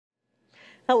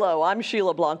Hello, I'm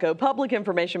Sheila Blanco, Public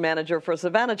Information Manager for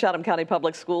Savannah-Chatham County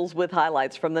Public Schools with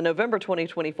highlights from the November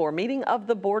 2024 meeting of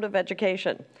the Board of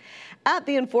Education. At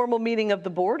the informal meeting of the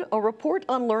board, a report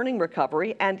on learning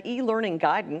recovery and e-learning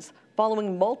guidance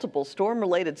following multiple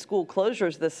storm-related school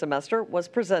closures this semester was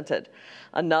presented.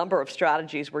 A number of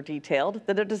strategies were detailed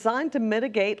that are designed to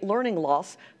mitigate learning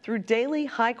loss through daily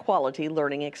high-quality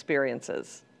learning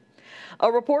experiences.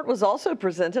 A report was also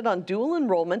presented on dual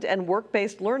enrollment and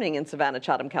work-based learning in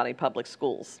Savannah-Chatham County Public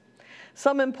Schools.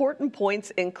 Some important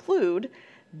points include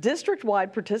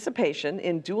district-wide participation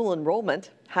in dual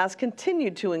enrollment has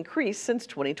continued to increase since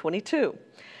 2022.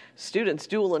 Students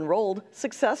dual enrolled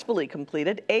successfully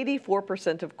completed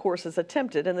 84% of courses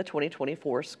attempted in the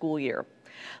 2024 school year.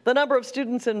 The number of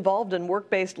students involved in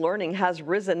work-based learning has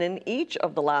risen in each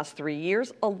of the last 3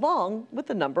 years, along with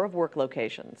the number of work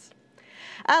locations.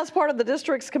 As part of the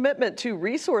district's commitment to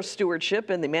resource stewardship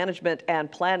in the management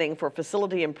and planning for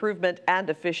facility improvement and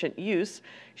efficient use,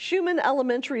 Schumann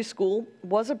Elementary School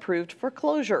was approved for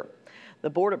closure. The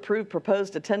board approved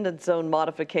proposed attendance zone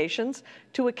modifications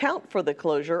to account for the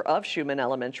closure of Schumann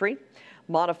Elementary,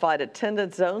 modified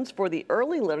attendance zones for the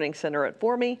Early Learning Center at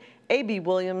Formey, A.B.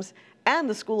 Williams, and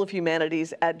the School of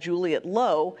Humanities at Juliet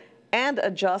Low, and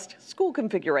adjust school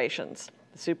configurations.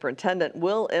 The superintendent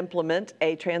will implement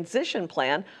a transition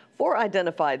plan for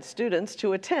identified students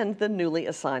to attend the newly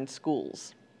assigned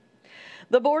schools.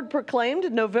 The board proclaimed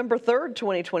November 3rd,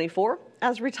 2024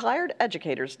 as Retired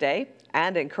Educators Day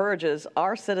and encourages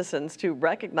our citizens to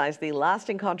recognize the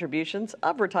lasting contributions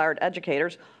of retired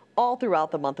educators all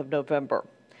throughout the month of November.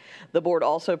 The board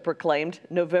also proclaimed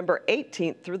November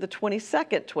 18th through the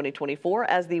 22nd, 2024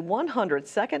 as the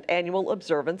 102nd annual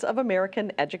observance of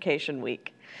American Education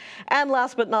Week. And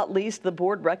last but not least, the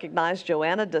board recognized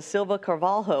Joanna Da Silva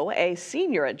Carvalho, a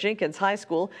senior at Jenkins High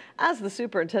School, as the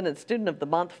Superintendent Student of the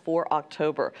Month for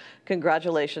October.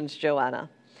 Congratulations, Joanna.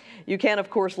 You can, of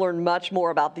course, learn much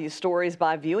more about these stories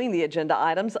by viewing the agenda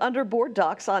items under board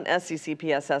docs on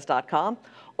sccpss.com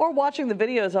or watching the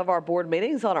videos of our board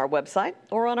meetings on our website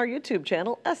or on our YouTube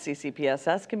channel,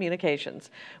 SCCPSS Communications.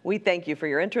 We thank you for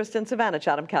your interest in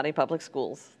Savannah-Chatham County Public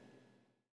Schools.